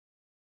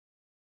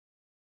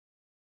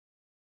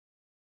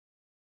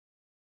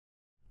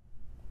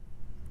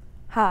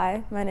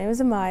Hi, my name is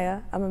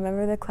Amayah. I'm a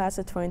member of the class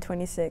of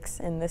 2026,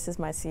 and this is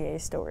my CA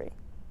story.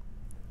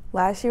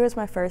 Last year was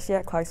my first year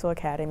at Clarksville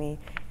Academy,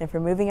 and for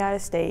moving out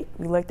of state,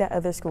 we looked at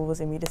other schools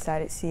and we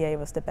decided CA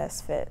was the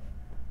best fit.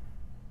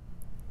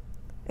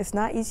 It's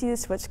not easy to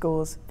switch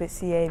schools, but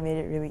CA made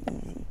it really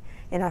easy,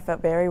 and I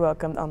felt very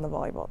welcomed on the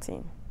volleyball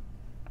team.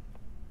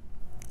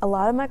 A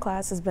lot of my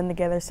class has been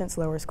together since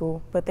lower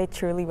school, but they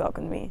truly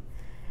welcomed me.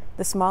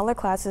 The smaller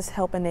classes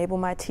help enable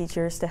my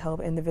teachers to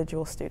help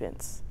individual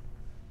students.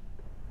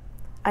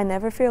 I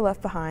never feel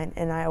left behind,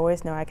 and I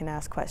always know I can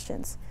ask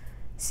questions.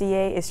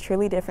 CA is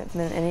truly different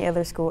than any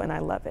other school, and I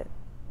love it.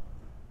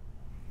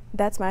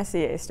 That's my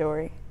CA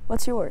story.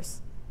 What's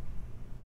yours?